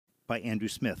by Andrew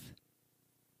Smith.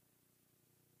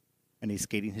 And he's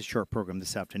skating his short program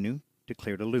this afternoon,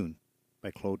 Declared a Loon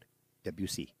by Claude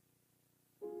Debussy.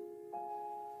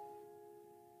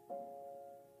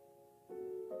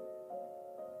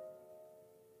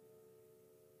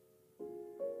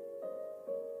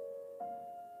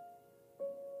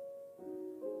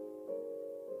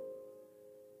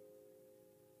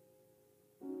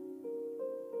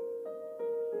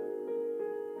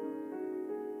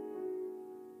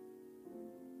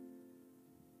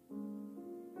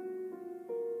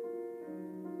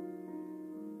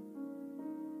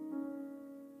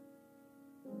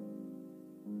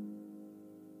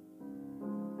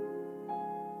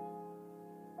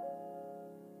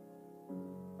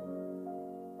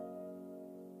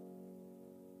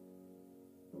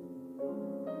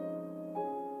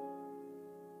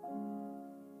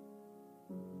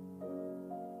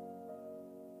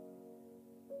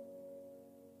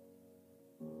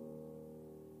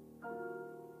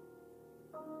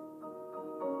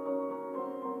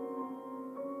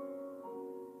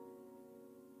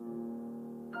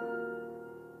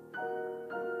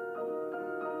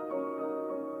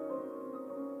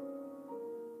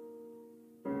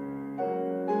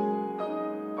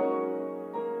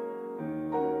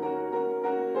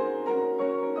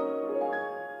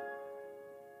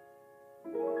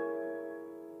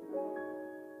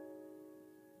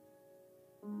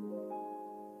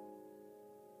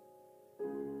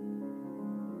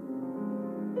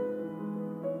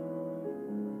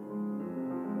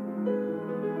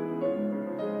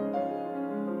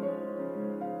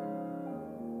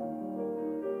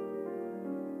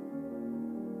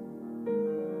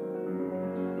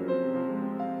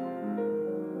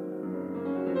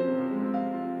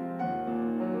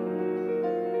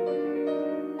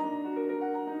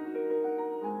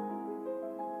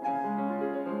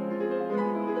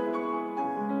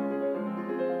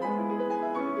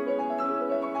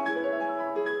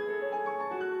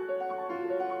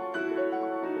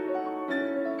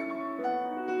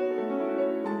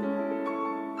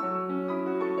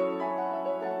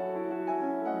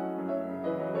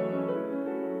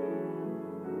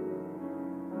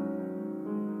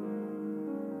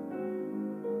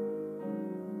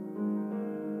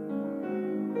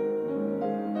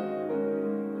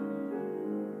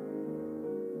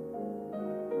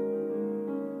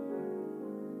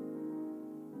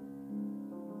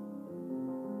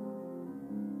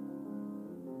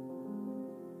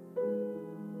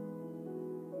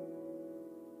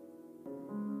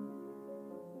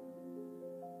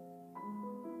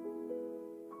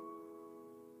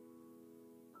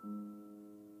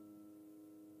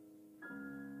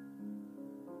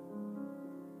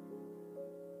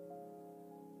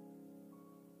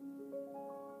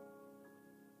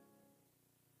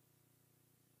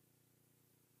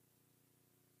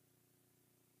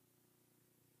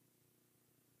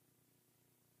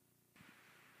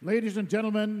 Ladies and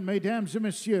gentlemen, mesdames et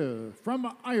messieurs,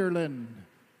 from Ireland,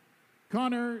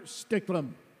 Conor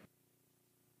STAKELUM.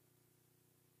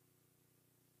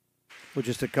 Well,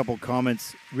 just a couple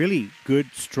comments. Really good,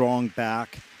 strong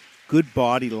back, good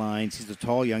body lines. He's a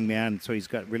tall young man, so he's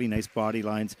got really nice body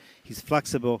lines. He's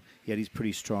flexible, yet he's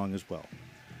pretty strong as well.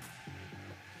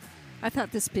 I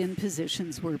thought the spin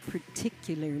positions were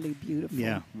particularly beautiful.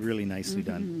 Yeah, really nicely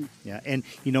done. Yeah, and,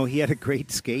 you know, he had a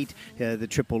great skate, the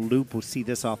triple loop. We'll see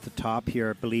this off the top here,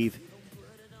 I believe.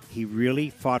 He really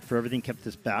fought for everything, kept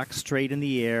his back straight in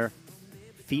the air,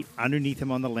 feet underneath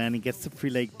him on the landing, gets the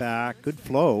free leg back. Good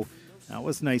flow. That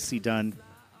was nicely done.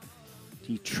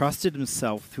 He trusted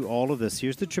himself through all of this.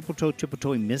 Here's the triple toe, triple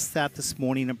toe. He missed that this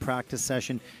morning in practice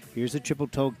session. Here's the triple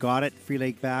toe, got it, free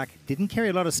leg back. Didn't carry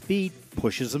a lot of speed,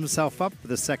 pushes himself up for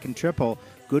the second triple.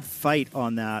 Good fight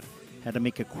on that. Had to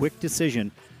make a quick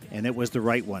decision, and it was the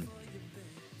right one.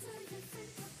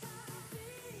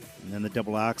 And then the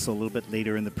double axel a little bit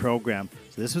later in the program.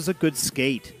 So this was a good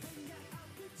skate.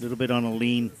 A little bit on a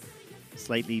lean,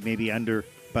 slightly maybe under,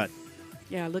 but...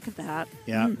 Yeah, look at that.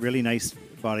 Yeah, really nice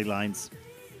body lines.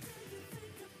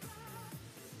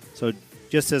 So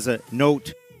just as a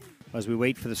note, as we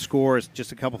wait for the scores,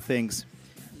 just a couple things.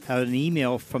 Had an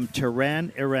email from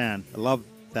Tehran, Iran. I love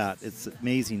that. It's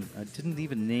amazing. I didn't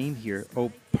even name here.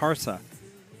 Oh, Parsa.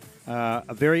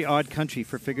 A very odd country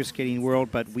for figure skating world,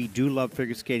 but we do love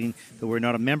figure skating, though we're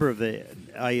not a member of the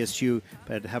ISU,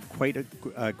 but have quite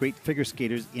a great figure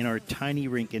skaters in our tiny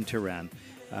rink in Tehran.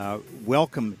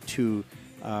 Welcome to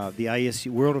the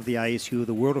ISU, world of the ISU,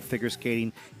 the world of figure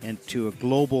skating, and to a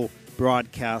global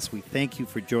broadcast. We thank you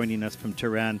for joining us from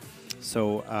Tehran.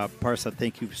 So, Parsa,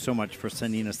 thank you so much for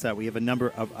sending us that. We have a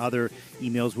number of other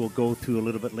emails we'll go through a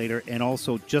little bit later. And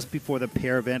also, just before the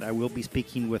pair event, I will be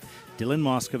speaking with Dylan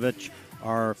Moskovich,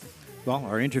 our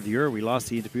interviewer. We lost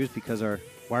the interviews because our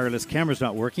wireless camera's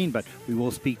not working, but we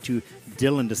will speak to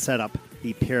Dylan to set up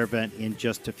the pair event in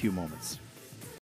just a few moments.